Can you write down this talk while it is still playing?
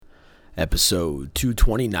Episode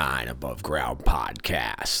 229 Above Ground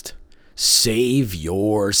Podcast. Save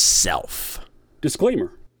yourself.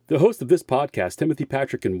 Disclaimer. The hosts of this podcast, Timothy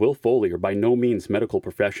Patrick and Will Foley, are by no means medical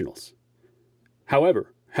professionals.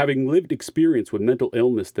 However, having lived experience with mental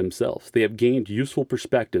illness themselves, they have gained useful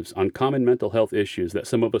perspectives on common mental health issues that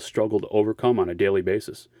some of us struggle to overcome on a daily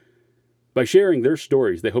basis. By sharing their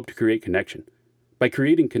stories, they hope to create connection. By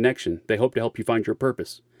creating connection, they hope to help you find your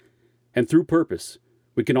purpose. And through purpose,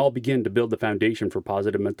 we can all begin to build the foundation for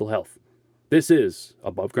positive mental health. This is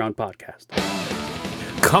Above Ground Podcast.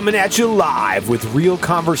 Coming at you live with real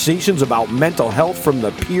conversations about mental health from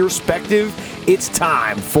the perspective. It's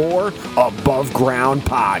time for Above Ground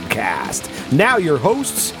Podcast. Now your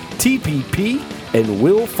hosts, TPP and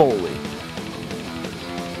Will Foley.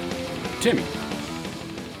 Timmy,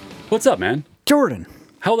 what's up, man? Jordan,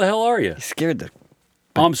 How the hell are you? you scared the...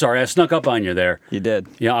 Oh, I'm sorry, I snuck up on you there. You did.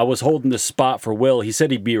 Yeah, I was holding the spot for Will. He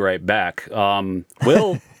said he'd be right back.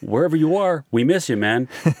 Will, wherever you are, we miss you, man.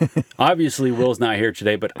 Obviously, Will's not here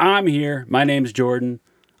today, but I'm here. My name's Jordan.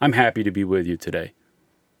 I'm happy to be with you today.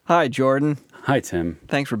 Hi, Jordan. Hi, Tim.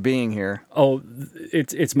 Thanks for being here. Oh,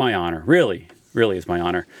 it's my honor. Really, it's my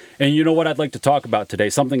honor. And you know what I'd like to talk about today?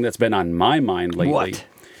 Something that's been on my mind lately. What?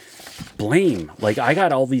 Blame. Like, I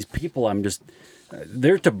got all these people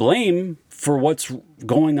they're to blame for what's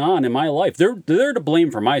going on in my life. They're to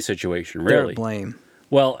blame for my situation, really. They're to blame.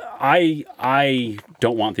 Well, I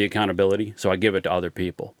don't want the accountability, so I give it to other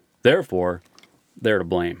people. Therefore, they're to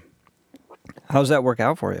blame. How's that work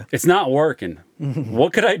out for you? It's not working.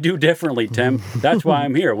 What could I do differently, Tim? That's why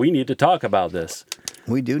I'm here. We need to talk about this.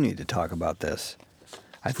 We do need to talk about this.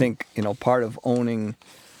 I think, part of owning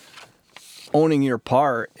your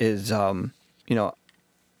part is, and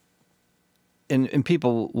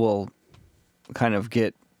people will kind of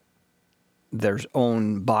get their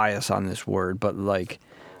own bias on this word, but like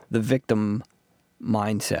the victim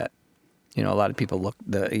mindset, a lot of people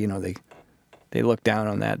they look down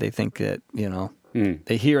on that. They think that,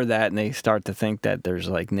 they hear that and they start to think that there's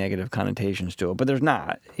like negative connotations to it, but there's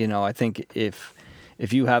not. I think if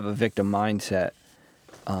you have a victim mindset,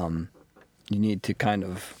 you need to kind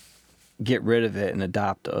of get rid of it and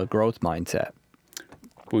adopt a growth mindset.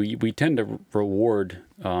 We tend to reward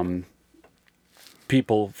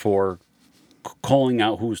people for calling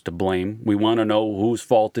out who's to blame. We want to know whose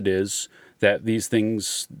fault it is that these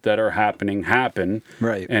things that are happening happen.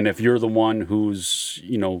 Right. And if you're the one who's,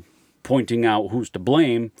 pointing out who's to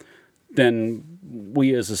blame, then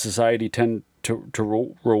we as a society tend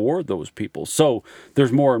to reward those people. So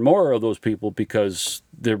there's more and more of those people because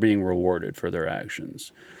they're being rewarded for their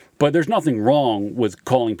actions. But there's nothing wrong with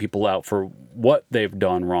calling people out for what they've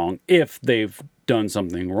done wrong if they've done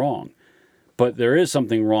something wrong. But there is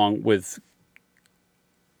something wrong with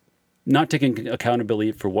not taking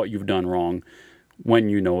accountability for what you've done wrong when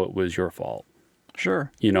you know it was your fault.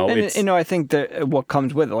 Sure. I think that what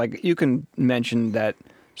comes with it, like you can mention that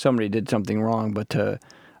somebody did something wrong, but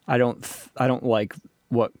I don't like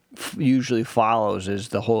what usually follows is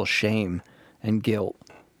the whole shame and guilt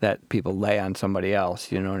that people lay on somebody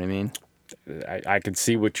else. You know what I mean? I can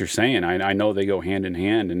see what you're saying. I know they go hand in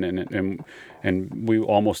hand, and we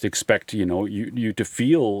almost expect you to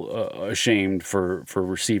feel ashamed for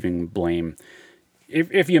receiving blame.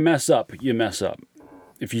 If you mess up, you mess up.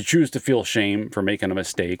 If you choose to feel shame for making a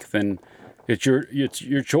mistake, then it's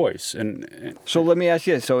your choice. And so let me ask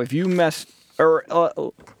you this: so if you let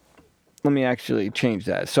me actually change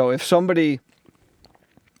that. So if somebody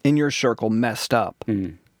in your circle messed up.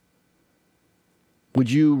 Mm-hmm. Would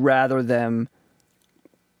you rather them,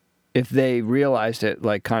 if they realized it,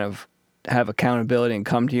 like kind of have accountability and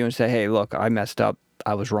come to you and say, hey, look, I messed up.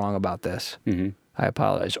 I was wrong about this. Mm-hmm. I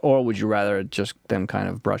apologize. Or would you rather just them kind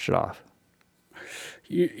of brush it off?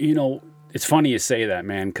 It's funny you say that,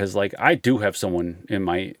 man, because like I do have someone in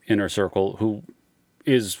my inner circle who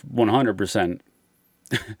is 100%,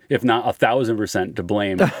 if not 1,000% to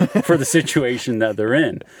blame for the situation that they're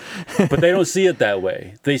in. But they don't see it that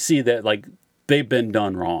way. They see that like, they've been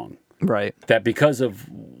done wrong. Right. That because of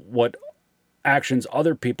what actions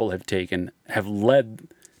other people have taken have led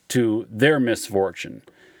to their misfortune.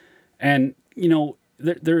 And,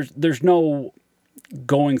 there's no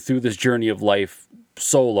going through this journey of life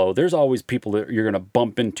solo. There's always people that you're going to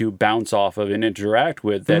bump into, bounce off of, and interact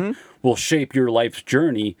with that will shape your life's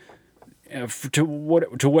journey to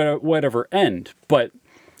whatever end. But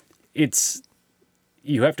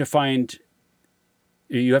you have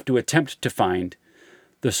to attempt to find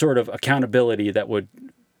the sort of accountability that would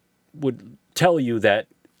tell you that,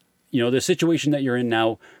 the situation that you're in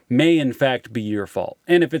now may in fact be your fault.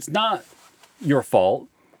 And if it's not your fault,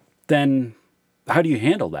 then how do you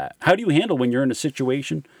handle that? How do you handle when you're in a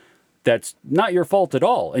situation that's not your fault at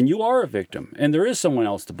all, and you are a victim, and there is someone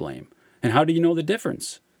else to blame? And how do you know the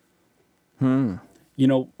difference? You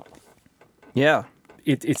know, Yeah.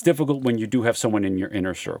 it's difficult when you do have someone in your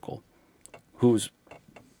inner circle who's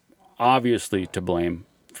obviously to blame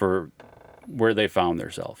for where they found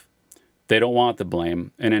themselves. They don't want the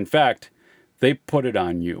blame, and in fact, they put it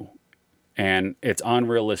on you, and it's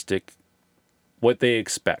unrealistic what they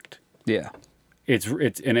expect. Yeah.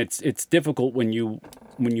 It's difficult when you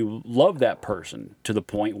love that person to the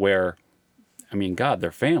point where, I mean, God,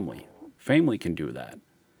 they're family. Family can do that.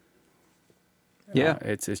 Yeah.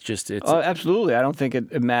 It's Oh, absolutely. I don't think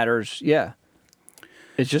it matters. Yeah.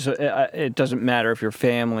 It's just, it doesn't matter if you're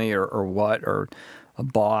family or what, or a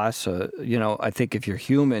boss. You know, I think if you're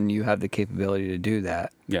human, you have the capability to do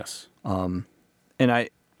that. yes. And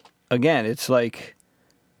again, it's like,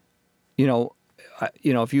 you know,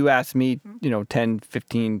 if you asked me, 10,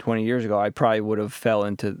 15, 20 years ago, I probably would have fell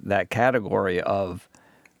into that category of,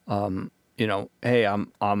 hey,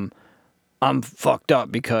 I'm fucked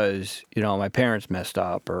up because, my parents messed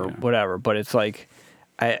up or whatever. But it's like,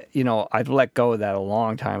 I've let go of that a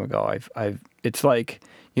long time ago. It's like,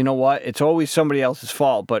 you know what? It's always somebody else's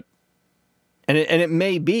fault, and it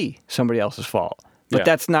may be somebody else's fault. But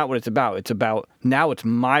that's not what it's about. It's about now it's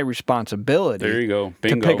my responsibility. There you go.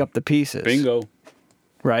 Bingo. To pick up the pieces. Bingo.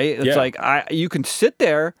 Right? It's like you can sit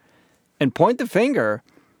there and point the finger.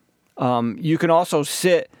 You can also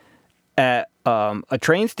sit at a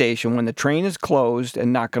train station when the train is closed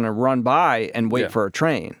and not going to run by and wait for a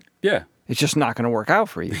train. Yeah. It's just not going to work out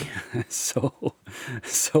for you.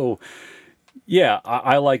 So yeah,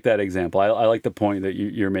 I like that example. I like the point that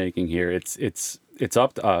you're making here. It's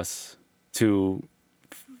up to us to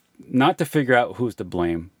not to figure out who's to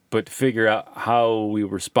blame, but to figure out how we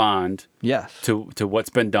respond to what's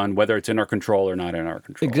been done, whether it's in our control or not in our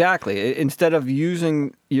control. Exactly. Instead of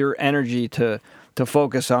using your energy to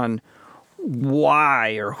focus on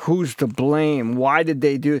why or who's to blame, why did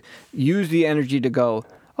they do it, use the energy to go,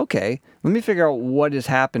 okay, let me figure out what is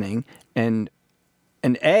happening, and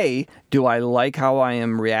A, do I like how I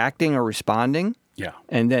am reacting or responding? Yeah.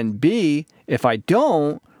 And then B, if I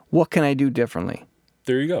don't, what can I do differently?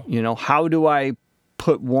 There you go. How do I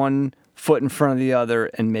put one foot in front of the other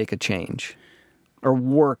and make a change or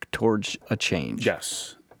work towards a change?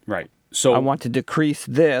 Yes. Right. So I want to decrease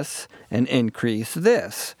this and increase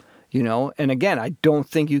this, And again, I don't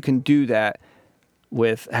think you can do that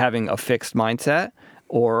with having a fixed mindset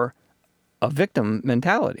or a victim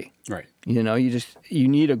mentality. Right. You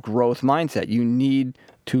need a growth mindset. You need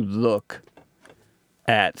to look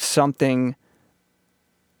at something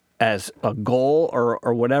as a goal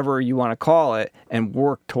or whatever you want to call it and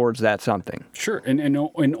work towards that something. Sure. And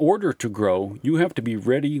in order to grow, you have to be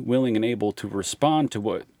ready, willing, and able to respond to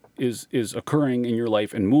what is occurring in your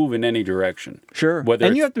life and move in any direction. Sure.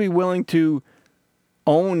 And you have to be willing to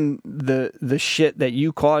own the shit that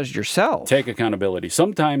you caused yourself. Take accountability.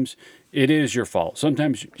 Sometimes it is your fault.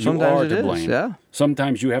 Sometimes you are to blame. Yeah.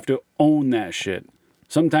 Sometimes you have to own that shit.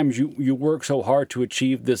 Sometimes you work so hard to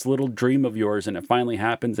achieve this little dream of yours, and it finally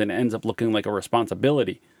happens, and it ends up looking like a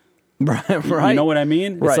responsibility. Right. You know what I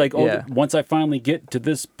mean? Right, It's like, once I finally get to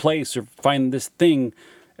this place or find this thing,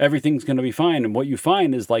 everything's going to be fine. And what you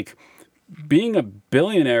find is like being a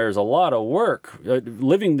billionaire is a lot of work.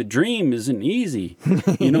 Living the dream isn't easy.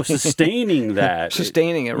 Sustaining that.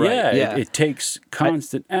 Sustaining it, right. Yeah. It takes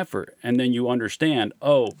constant effort. And then you understand,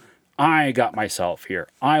 I got myself here.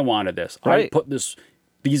 I wanted this. Right. I put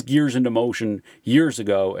these gears into motion years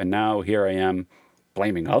ago, and now here I am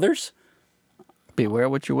blaming others? Beware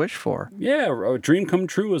what you wish for. Yeah, a dream come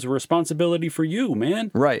true is a responsibility for you,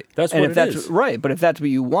 man. Right. That's what it is. Right, but if that's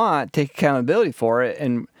what you want, take accountability for it,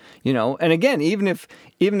 and and again, even if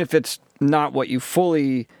it's not what you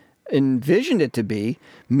fully envisioned it to be,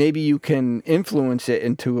 maybe you can influence it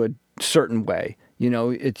into a certain way.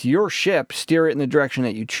 It's your ship. Steer it in the direction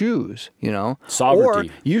that you choose. Sovereignty.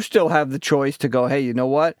 Or you still have the choice to go, hey, you know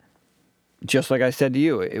what? Just like I said to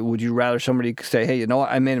you, would you rather somebody say, hey, you know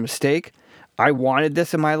what? I made a mistake. I wanted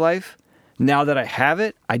this in my life. Now that I have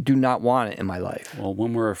it, I do not want it in my life. Well,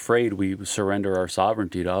 when we're afraid, we surrender our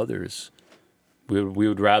sovereignty to others. We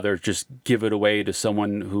would rather just give it away to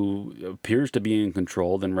someone who appears to be in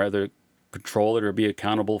control than rather control it or be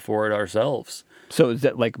accountable for it ourselves. So is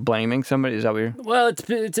that like blaming somebody? Is that what you're... Well,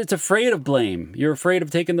 it's afraid of blame. You're afraid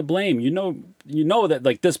of taking the blame. You know that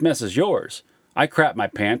like this mess is yours. I crap my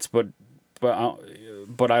pants, but I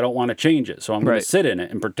don't want to change it. So I'm going to sit in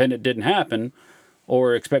it and pretend it didn't happen,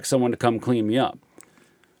 or expect someone to come clean me up.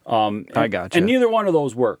 I got you. And neither one of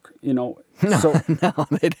those work, you know. So,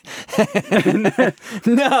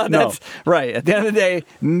 No, that's right. At the end of the day,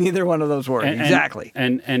 neither one of those work. Exactly.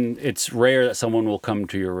 And it's rare that someone will come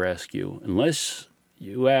to your rescue unless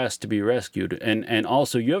you ask to be rescued. And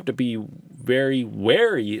also you have to be very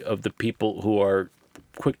wary of the people who are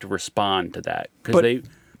quick to respond to that, because they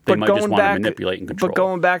might just want to manipulate and control. But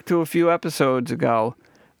going back to a few episodes ago,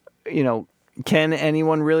 you know, can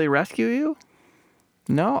anyone really rescue you?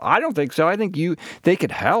 No, I don't think so. I think they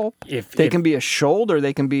could help. They can be a shoulder,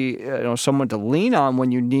 they can be someone to lean on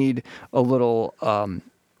when you need a little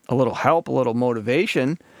help, a little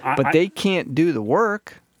motivation. But they can't do the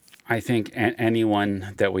work. I think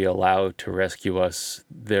anyone that we allow to rescue us,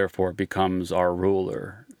 therefore, becomes our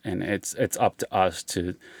ruler, and it's up to us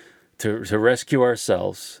to rescue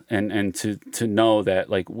ourselves and to know that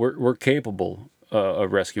like we're capable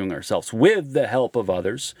of rescuing ourselves with the help of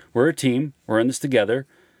others. We're a team. We're in this together.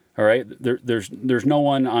 All right. There's no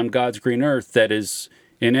one on God's green earth that is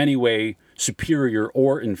in any way superior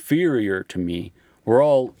or inferior to me. We're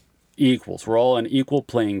all equals. We're all an equal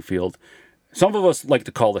playing field. Some of us like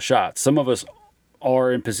to call the shots. Some of us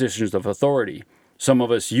are in positions of authority. Some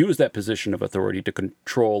of us use that position of authority to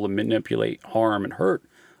control and manipulate, harm, and hurt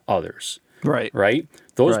others. Right. Right?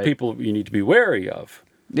 Those people you need to be wary of.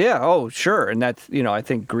 Yeah, oh, sure. And that's, I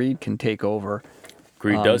think greed can take over.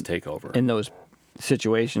 Greed does take over. In those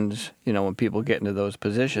situations, when people get into those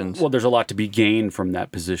positions. Well, there's a lot to be gained from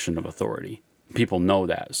that position of authority. People know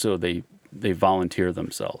that, so they volunteer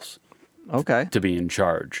themselves. Okay. To be in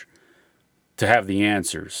charge, to have the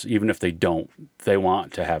answers. Even if they don't, they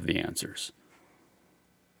want to have the answers.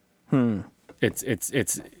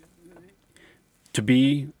 It's to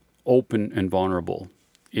be open and vulnerable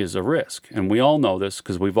is a risk. And we all know this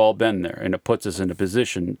because we've all been there. And it puts us in a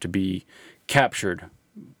position to be captured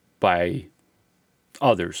by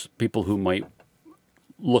others, people who might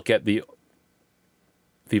look at the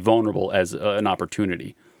vulnerable as an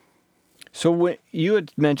opportunity. So when you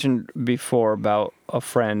had mentioned before about a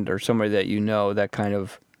friend or somebody that you know that kind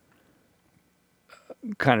of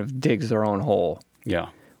digs their own hole.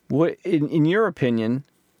 Yeah. What, in your opinion,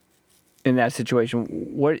 in that situation,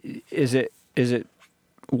 what is it?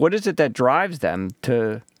 What is it that drives them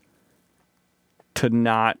to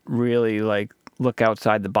not really like look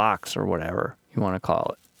outside the box or whatever you want to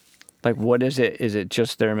call it? Like, what is it? Is it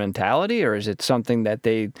just their mentality, or is it something that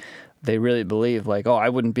they really believe? Like, oh, I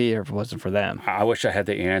wouldn't be here if it wasn't for them. I wish I had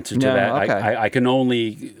the answer to that. Okay. I can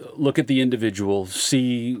only look at the individual,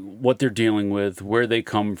 see what they're dealing with, where they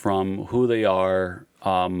come from, who they are,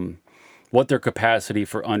 what their capacity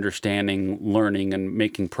for understanding, learning, and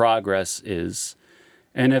making progress is.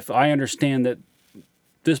 And if I understand that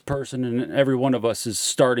this person and every one of us is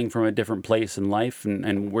starting from a different place in life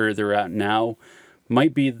and where they're at now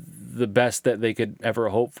might be the best that they could ever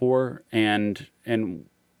hope for, and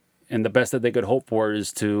the best that they could hope for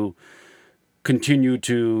is to continue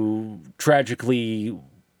to tragically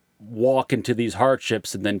walk into these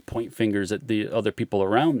hardships and then point fingers at the other people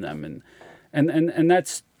around them, and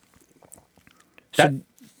that's that. So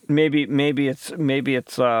maybe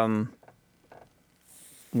it's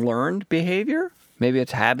learned behavior. Maybe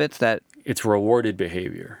it's habits that. It's rewarded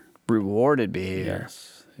behavior. Rewarded behavior.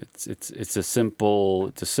 Yes. It's a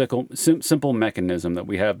simple mechanism that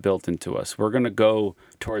we have built into us. We're going to go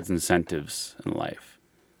towards incentives in life.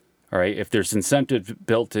 All right. If there's incentive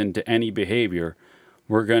built into any behavior,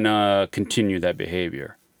 we're going to continue that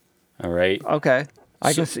behavior. All right. Okay.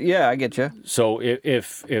 I get you. So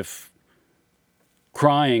if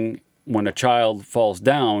crying when a child falls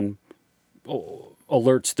down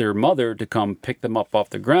alerts their mother to come pick them up off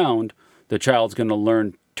the ground, the child's going to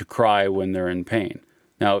learn to cry when they're in pain.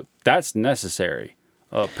 Now, that's necessary.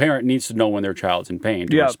 A parent needs to know when their child's in pain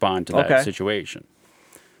to respond to that situation.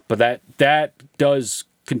 But that does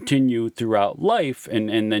continue throughout life,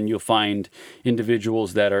 and then you'll find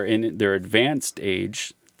individuals that are in their advanced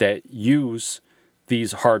age that use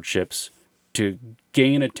these hardships to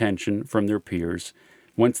gain attention from their peers.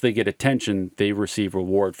 Once they get attention, they receive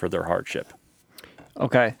reward for their hardship.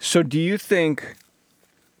 Okay. So do you think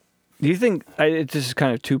this is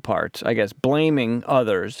kind of two parts, I guess, blaming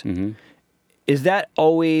others. Mm-hmm. Is that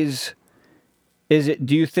always,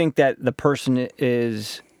 do you think that the person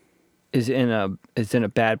is in a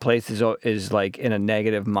bad place, is like in a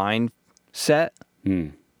negative mindset?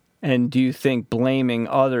 Mm. And do you think blaming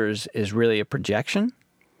others is really a projection?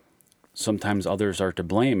 Sometimes others are to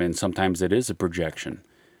blame, and sometimes it is a projection.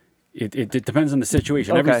 It depends on the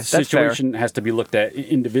situation. Okay, every situation has to be looked at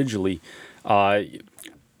individually.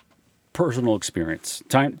 personal experience.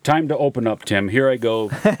 Time to open up, Tim. Here I go,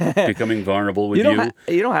 becoming vulnerable with you.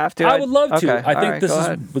 You don't have to. I would love to. Okay. I think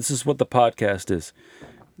right, this is what the podcast is.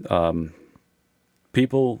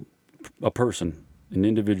 A person, an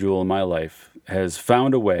individual in my life has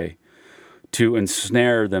found a way to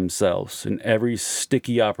ensnare themselves in every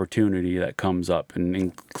sticky opportunity that comes up, and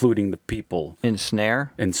including the people.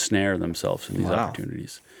 Ensnare Themselves in these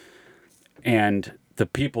opportunities. And the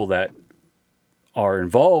people that are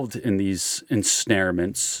involved in these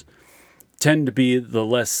ensnarements tend to be the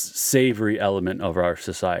less savory element of our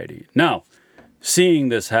society. Now, seeing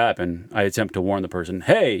this happen, I attempt to warn the person,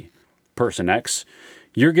 hey, person X,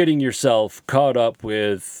 you're getting yourself caught up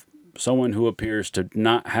with someone who appears to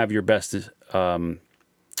not have your best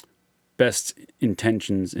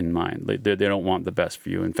intentions in mind. They don't want the best for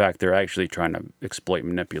you. In fact, they're actually trying to exploit,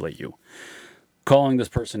 manipulate you. Calling this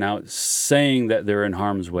person out, saying that they're in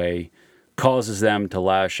harm's way, causes them to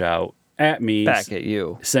lash out at me. back at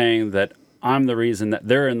you. Saying that I'm the reason that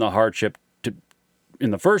they're in the hardship in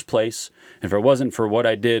the first place. If it wasn't for what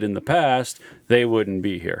I did in the past, they wouldn't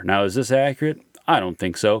be here. Now, is this accurate? I don't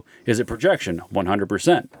think so. Is it projection?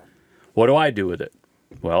 100%. What do I do with it?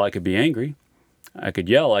 Well, I could be angry. I could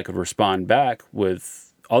yell. I could respond back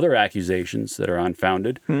with other accusations that are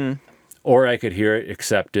unfounded. Or I could hear it,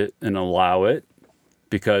 accept it, and allow it.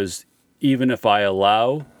 Because even if I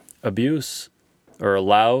allow abuse or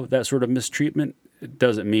allow that sort of mistreatment, it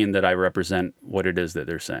doesn't mean that I represent what it is that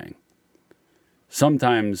they're saying.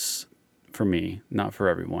 Sometimes, for me, not for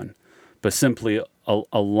everyone, but simply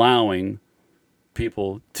allowing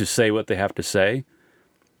people to say what they have to say,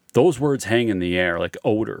 those words hang in the air like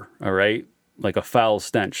odor, all right? Like a foul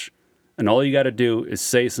stench. And all you got to do is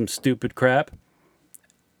say some stupid crap,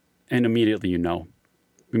 and immediately you know.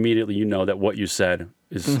 Immediately you know that what you said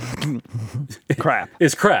is Crap.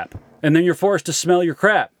 is crap. And then you're forced to smell your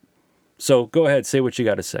crap. So go ahead, say what you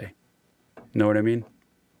got to say. Know what I mean?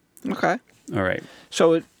 Okay. All right.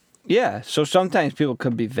 So, so sometimes people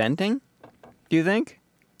could be venting, do you think?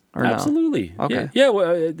 Or Absolutely. No? Okay. Yeah.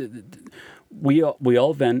 Well, we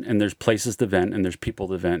all vent, and there's places to vent, and there's people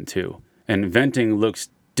to vent too. And venting looks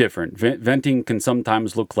different. Venting can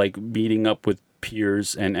sometimes look like meeting up with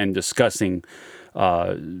peers and discussing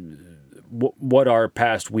what our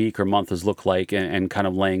past week or month has looked like, and kind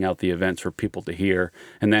of laying out the events for people to hear,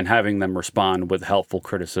 and then having them respond with helpful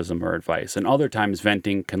criticism or advice. And other times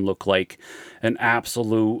venting can look like an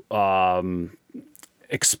absolute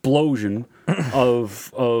explosion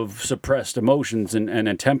of suppressed emotions and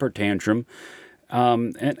a temper tantrum.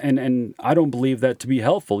 And I don't believe that to be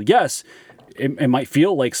helpful. Yes, it might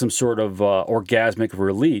feel like some sort of orgasmic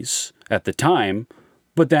release at the time,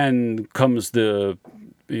 but then comes the,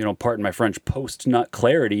 pardon my French, post-nut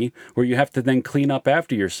clarity, where you have to then clean up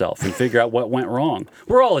after yourself and figure out what went wrong.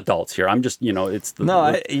 We're all adults here. I'm just, it's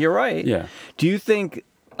the... you're right. Yeah. Do you think,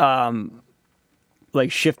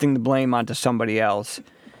 like shifting the blame onto somebody else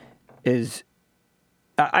is,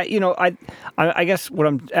 I guess what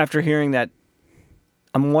I'm, after hearing that,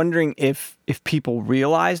 I'm wondering if people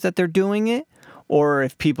realize that they're doing it, or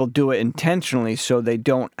if people do it intentionally so they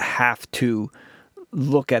don't have to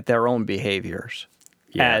look at their own behaviors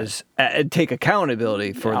as take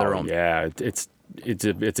accountability for their own. Yeah, it's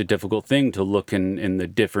a difficult thing to look in the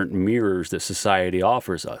different mirrors that society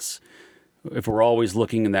offers us. If we're always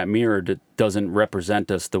looking in that mirror that doesn't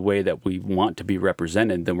represent us the way that we want to be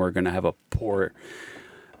represented, then we're going to have a poor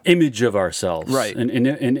image of ourselves, right? An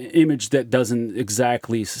image that doesn't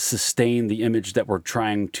exactly sustain the image that we're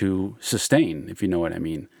trying to sustain, if you know what I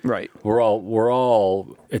mean. Right. We're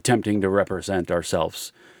all attempting to represent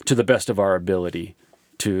ourselves to the best of our ability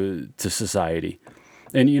to society,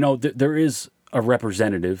 and there is a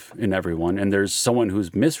representative in everyone, and there's someone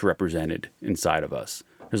who's misrepresented inside of us.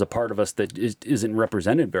 There's a part of us that isn't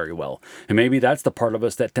represented very well, and maybe that's the part of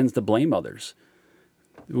us that tends to blame others.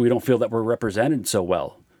 We don't feel that we're represented so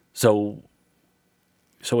well. So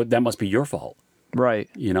that must be your fault. Right.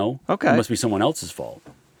 Okay. It must be someone else's fault.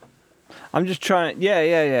 I'm just trying.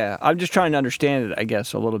 Yeah. I'm just trying to understand it, I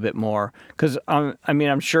guess, a little bit more. Because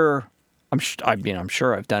I'm sure I've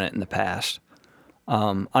done it in the past.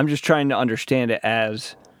 I'm just trying to understand it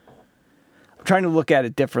as, I'm trying to look at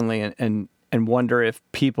it differently and wonder if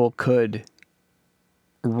people could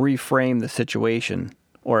reframe the situation,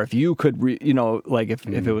 or if you could,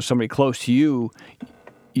 if it was somebody close to you,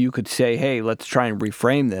 you could say, hey, let's try and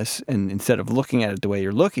reframe this. And instead of looking at it the way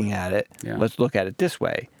you're looking at it, let's look at it this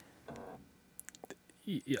way.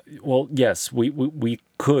 Well, yes, we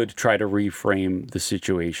could try to reframe the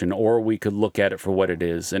situation, or we could look at it for what it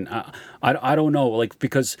is. And I don't know,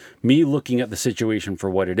 because me looking at the situation for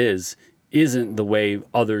what it is isn't the way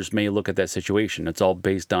others may look at that situation. It's all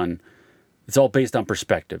based on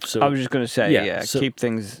perspective. So I was just going to say, so keep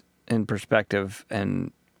things in perspective,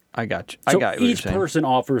 and I got you. So I got what you're each saying. person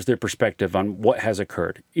offers their perspective on what has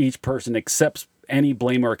occurred. Each person accepts any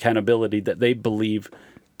blame or accountability that they believe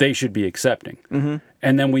they should be accepting. Mm-hmm.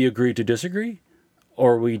 And then we agree to disagree,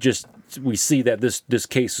 or we see that this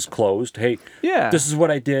case is closed. Hey, this is what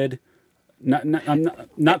I did. I'm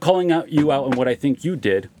not calling you out on what I think you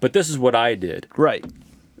did, but this is what I did. Right.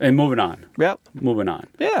 And moving on. Yep. Moving on.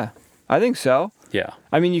 Yeah, I think so. Yeah.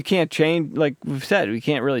 I mean, you can't change, like we've said, we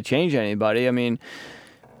can't really change anybody. I mean,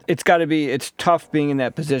 it's tough being in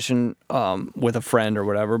that position with a friend or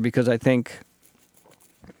whatever, because I think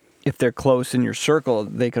if they're close in your circle,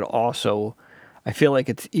 they could also, I feel like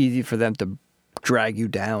it's easy for them to drag you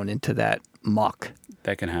down into that muck.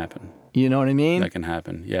 That can happen. You know what I mean? That can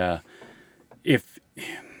happen, yeah.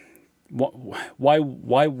 Why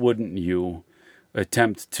wouldn't you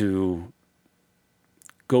attempt to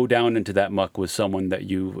go down into that muck with someone that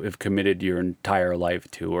you have committed your entire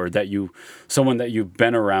life to, or someone that you've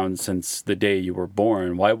been around since the day you were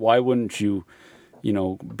born? Why wouldn't you,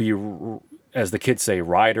 be, as the kids say,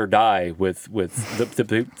 ride or die with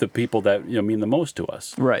the people that mean the most to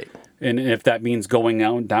us? Right. And if that means going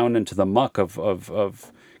down into the muck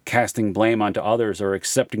of casting blame onto others or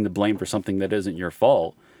accepting the blame for something that isn't your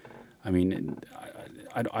fault, I mean,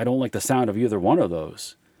 I don't like the sound of either one of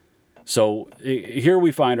those. So here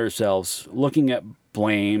we find ourselves looking at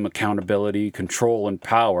blame, accountability, control, and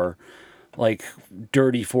power like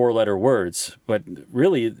dirty 4-letter words. But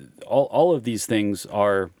really, all of these things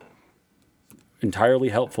are entirely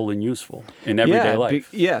helpful and useful in everyday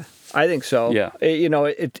life. Yeah, I think so. Yeah.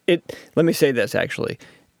 Let me say this, actually.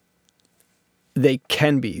 They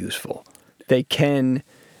can be useful. They can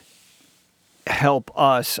help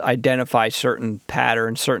us identify certain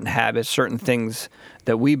patterns, certain habits, certain things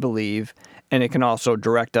that we believe, and it can also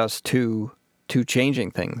direct us to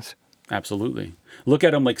changing things. Absolutely. Look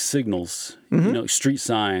at them like signals, street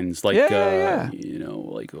signs, like you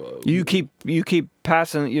keep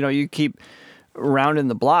passing, you keep rounding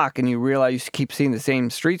the block, and you realize you keep seeing the same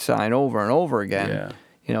street sign over and over again. Yeah.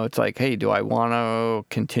 It's like, hey, do I want to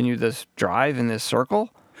continue this drive in this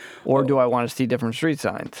circle? Or do I want to see different street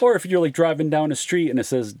signs? Or if you're like driving down a street and it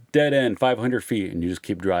says dead end 500 feet and you just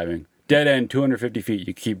keep driving. Dead end 250 feet,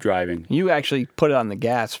 you keep driving. You actually put it on the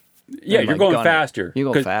gas. Yeah, you're going faster.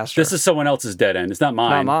 You go faster. This is someone else's dead end. It's not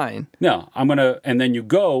mine. Not mine. No, and then you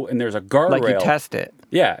go and there's a guardrail. Like you test it.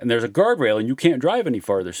 Yeah, and there's a guardrail and you can't drive any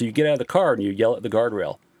farther. So you get out of the car and you yell at the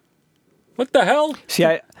guardrail. What the hell? See,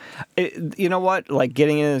 you know what? Like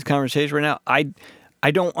getting into this conversation right now,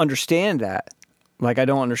 I don't understand that. Like, I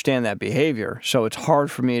don't understand that behavior. So it's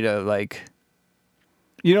hard for me to, like,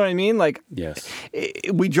 you know what I mean? Like, yes,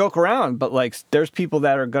 we joke around, but, like, there's people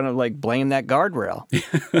that are going to, like, blame that guardrail.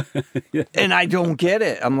 Yeah. And I don't get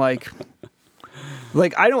it. I'm like,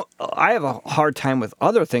 I have a hard time with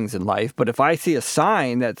other things in life, but if I see a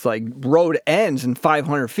sign that's like road ends in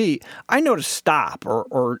 500 feet, I know to stop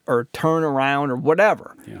or turn around or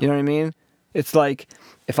whatever. Yeah. You know what I mean? It's like,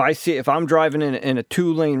 if I'm driving in a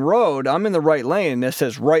 2-lane road, I'm in the right lane that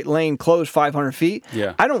says right lane closed 500 feet.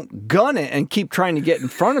 Yeah. I don't gun it and keep trying to get in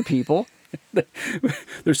front of people.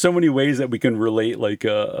 There's so many ways that we can relate like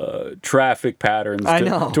traffic patterns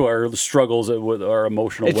to our struggles with our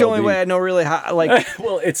emotional well-being. It's the only way I know really how, like.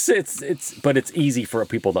 Well, but it's easy for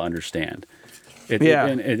people to understand.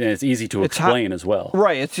 And it's easy to explain as well.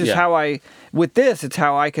 Right. It's just how it's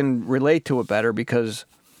how I can relate to it better, because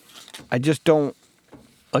I just don't,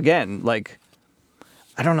 again, like,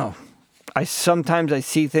 I don't know. Sometimes I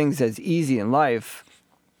see things as easy in life,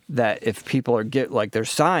 that if people are there's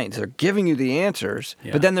signs, they're giving you the answers.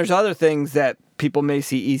 Yeah. But then there's other things that people may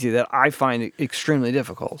see easy that I find extremely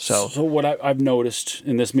difficult. So what I've noticed,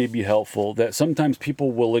 and this may be helpful, that sometimes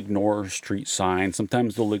people will ignore street signs.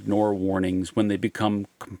 Sometimes they'll ignore warnings when they become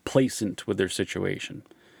complacent with their situation.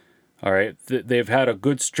 All right, they've had a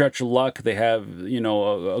good stretch of luck. They have,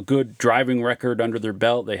 a good driving record under their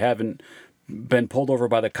belt. They haven't been pulled over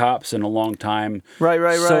by the cops in a long time.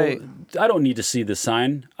 Right. So I don't need to see the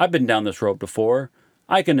sign. I've been down this road before.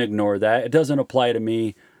 I can ignore that. It doesn't apply to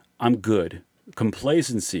me. I'm good.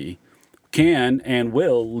 Complacency can and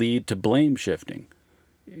will lead to blame shifting.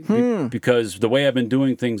 Because the way I've been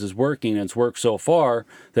doing things is working, and it's worked so far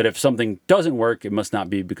that if something doesn't work, it must not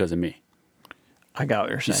be because of me. I got what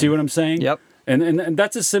you're saying. You see what I'm saying? Yep. And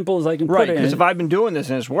that's as simple as I can put it. Right, because if I've been doing this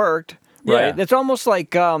and it's worked, right? It's almost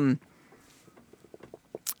like I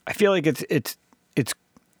feel like it's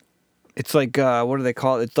It's like what do they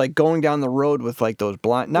call it? It's like going down the road with like those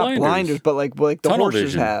not blinders, but like the Tunnel horses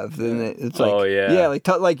vision. have. And it's like, Oh, yeah.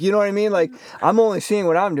 like you know what I mean? Like I'm only seeing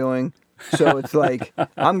what I'm doing, so it's like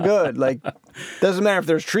I'm good. Like doesn't matter if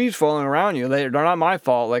there's trees falling around you; they're not my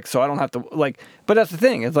fault. Like so I don't have to like. But that's the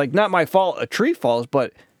thing. It's like not my fault a tree falls,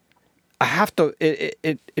 but I have to.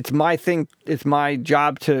 It's my thing. It's my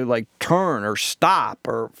job to like turn or stop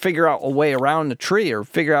or figure out a way around the tree or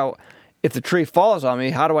figure out. If the tree falls on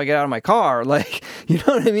me, how do I get out of my car? Like, you know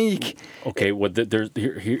what I mean? Okay, well,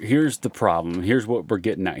 here's the problem. Here's what we're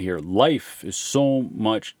getting at here. Life is so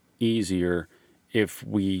much easier if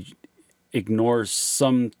we ignore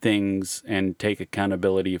some things and take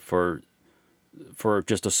accountability for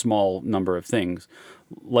just a small number of things.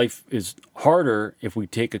 Life is harder if we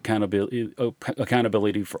take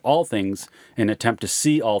accountability for all things and attempt to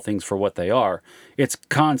see all things for what they are. It's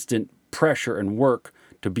constant pressure and work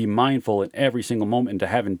to be mindful in every single moment and to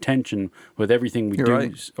have intention with everything we do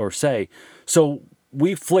right. or say. So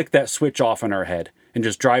we flick that switch off in our head and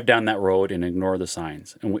just drive down that road and ignore the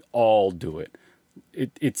signs. And we all do it.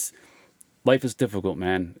 It's life is difficult,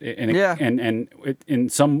 man.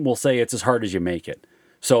 And some will say it's as hard as you make it.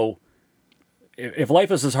 So if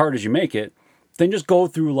life is as hard as you make it, then just go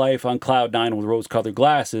through life on cloud nine with rose-colored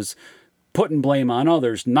glasses, putting blame on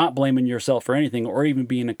others, not blaming yourself for anything, or even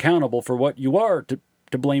being accountable for what you are to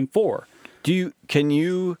blame for. Can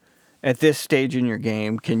you, at this stage in your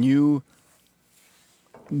game, can you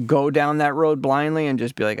go down that road blindly and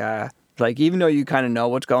just be like even though you kind of know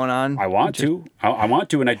what's going on? I want to,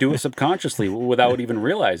 and I do it subconsciously without even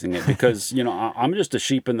realizing it because, I'm just a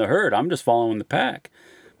sheep in the herd. I'm just following the pack.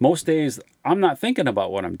 Most days, I'm not thinking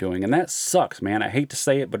about what I'm doing, and that sucks, man. I hate to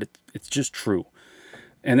say it, but it's just true.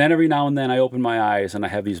 And then every now and then I open my eyes and I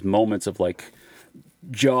have these moments of like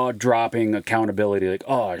jaw-dropping accountability, like,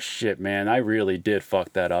 oh shit, man, I really did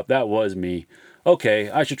fuck that up. That was me. Okay,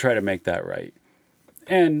 I should try to make that right.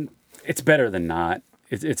 And it's better than not.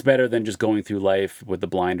 It's better than just going through life with the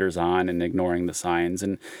blinders on and ignoring the signs.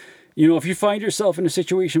 And if you find yourself in a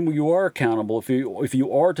situation where you are accountable, if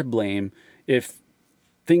you are to blame, if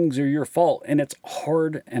things are your fault, and it's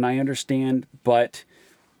hard, and I understand, but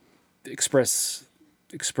express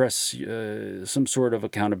some sort of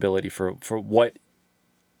accountability for what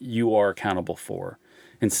you are accountable for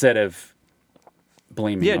instead of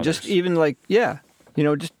blaming others. Just even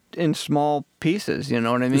just in small pieces, you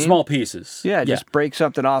know what I mean? In small pieces. Yeah, just break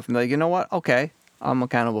something off and be like, you know what? Okay, I'm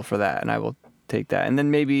accountable for that, and I will take that. And then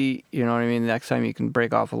maybe, you know what I mean, next time you can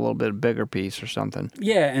break off a little bit bigger piece or something.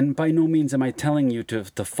 Yeah, and by no means am I telling you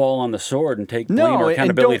to fall on the sword and take blame or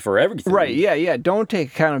accountability for everything. Right, yeah. Don't take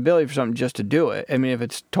accountability for something just to do it. I mean, if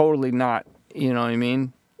it's totally not, you know what I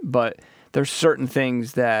mean? But there's certain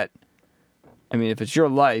things that, I mean, if it's your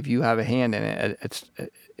life, you have a hand in it. It's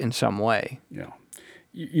in some way. Yeah,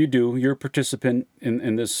 you do. You're a participant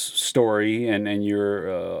in this story, and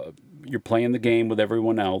you're playing the game with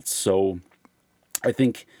everyone else. So I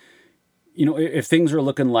think, if things are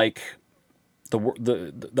looking like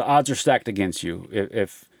the odds are stacked against you,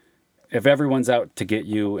 if everyone's out to get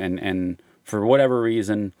you, and for whatever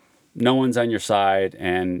reason, no one's on your side,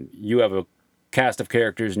 and you have a cast of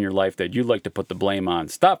characters in your life that you'd like to put the blame on,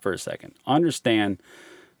 stop for a second. Understand,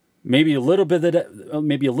 maybe a little bit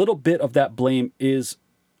of that blame it's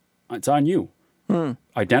on you.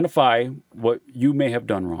 Identify what you may have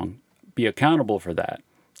done wrong. Be accountable for that.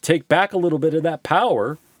 Take back a little bit of that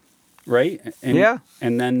power, right? And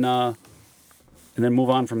then move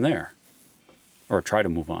on from there, or try to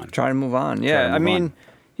move on. Yeah, I mean,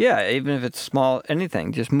 yeah. Even if it's small,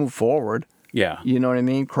 anything, just move forward. Yeah. You know what I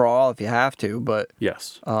mean? Crawl if you have to, but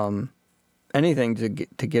yes. Anything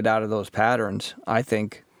to get out of those patterns, I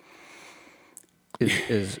think,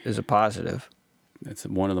 is a positive. It's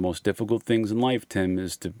one of the most difficult things in life, Tim,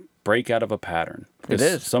 is to break out of a pattern. It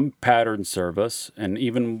is. Some patterns serve us, and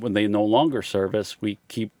even when they no longer serve us, we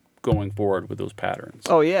keep going forward with those patterns.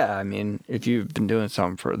 Oh yeah, I mean, if you've been doing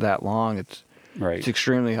something for that long, it's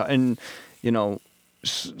extremely hard. And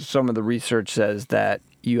some of the research says that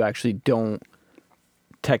you actually don't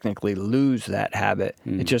technically lose that habit.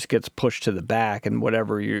 It just gets pushed to the back, and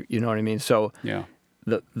whatever you know what I mean. So yeah,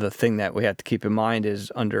 the thing that we have to keep in mind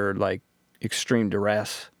is under like extreme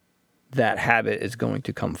duress, that habit is going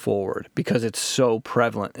to come forward because it's so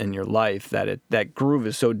prevalent in your life that that groove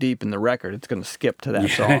is so deep in the record, it's going to skip to that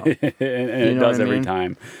song. and it does every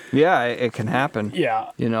time. Yeah, it can happen. Yeah.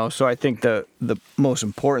 So I think the most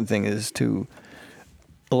important thing is to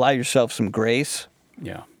allow yourself some grace.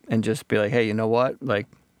 Yeah. And just be like, hey, you know what? Like,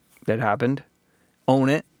 that happened. Own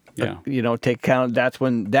it. Yeah. Take account. That's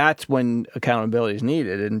when accountability is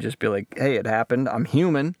needed, and just be like, hey, it happened. I'm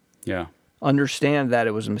human. Yeah. Understand that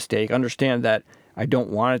it was a mistake. Understand that I don't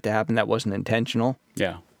want it to happen. That wasn't intentional.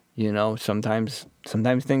 Yeah. You know, sometimes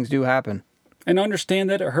things do happen. And understand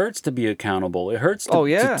that it hurts to be accountable. It hurts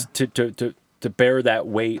to bear that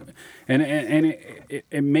weight. And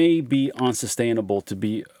it may be unsustainable to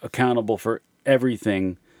be accountable for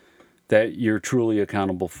everything that you're truly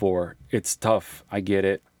accountable for. It's tough. I get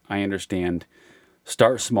it. I understand.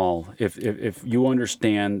 Start small. If you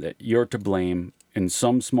understand that you're to blame in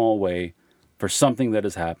some small way for something that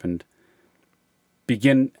has happened,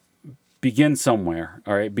 begin somewhere.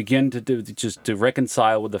 All right, begin to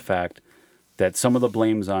reconcile with the fact that some of the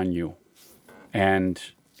blame's on you, and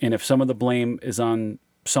if some of the blame is on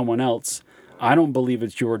someone else, I don't believe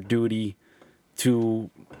it's your duty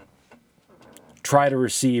to try to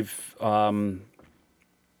receive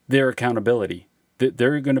their accountability.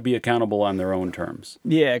 They're going to be accountable on their own terms.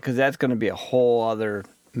 Yeah, because that's going to be a whole other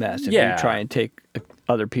mess if you try and take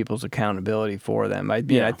other people's accountability for them. I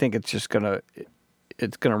think it's just going to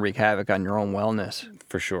wreak havoc on your own wellness.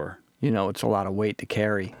 For sure. You know, it's a lot of weight to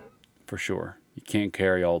carry. For sure. You can't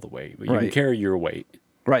carry all the weight, but you can carry your weight.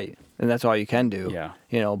 Right. And that's all you can do. Yeah.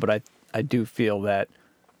 You know, but I do feel that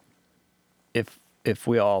if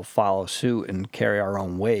we all follow suit and carry our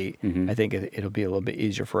own weight, I think it'll be a little bit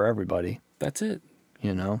easier for everybody. That's it.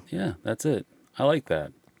 You know? Yeah, that's it. I like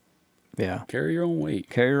that. Yeah. Carry your own weight.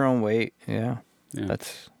 Carry your own weight. Yeah.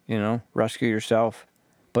 That's, rescue yourself.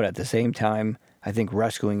 But at the same time, I think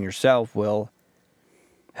rescuing yourself will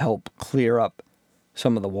help clear up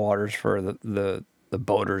some of the waters for the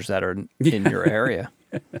boaters that are in your area.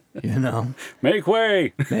 You know? Make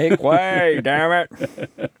way! Make way, damn it.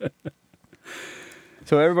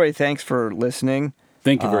 So everybody, thanks for listening.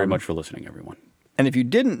 Thank you very much for listening, everyone. And if you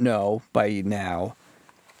didn't know by now,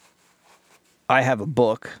 I have a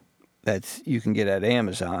book that you can get at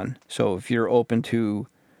Amazon. So if you're open to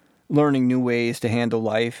learning new ways to handle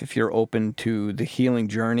life, if you're open to the healing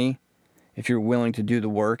journey, if you're willing to do the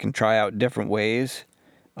work and try out different ways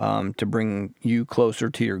to bring you closer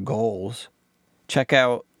to your goals, check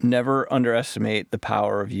out Never Underestimate the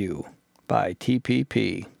Power of You by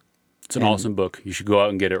TPP. It's an awesome book. You should go out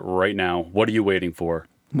and get it right now. What are you waiting for?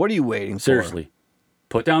 What are you waiting for? Seriously.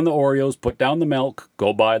 Put down the Oreos, put down the milk,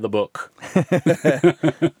 go buy the book.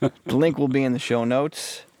 The link will be in the show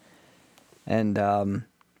notes. And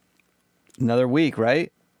another week,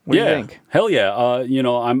 right? What do you think? Hell yeah.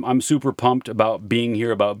 I'm super pumped about being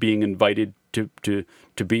here, about being invited to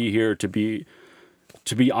be here, to be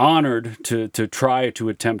honored to try to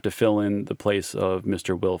attempt to fill in the place of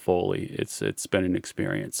Mr. Will Foley. It's been an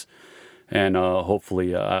experience, and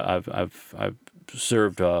hopefully I've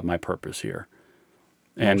served my purpose here.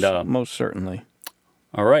 And most certainly.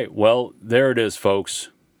 All right. Well, there it is, folks.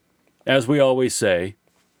 As we always say,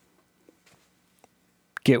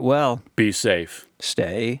 get well. Be safe.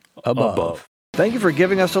 Stay above. Thank you for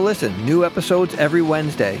giving us a listen. New episodes every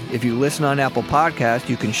Wednesday. If you listen on Apple Podcasts,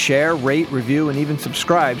 you can share, rate, review, and even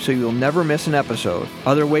subscribe so you'll never miss an episode.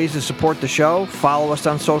 Other ways to support the show: follow us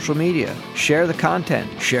on social media, share the content,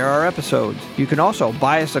 share our episodes. You can also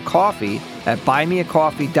buy us a coffee at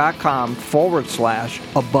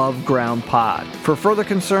buymeacoffee.com/abovegroundpod. For further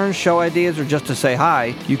concerns, show ideas, or just to say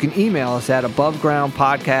hi, you can email us at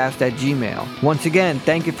abovegroundpodcast@gmail.com. Once again,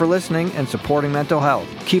 thank you for listening and supporting mental health.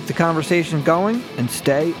 Keep the conversation going and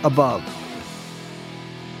stay above.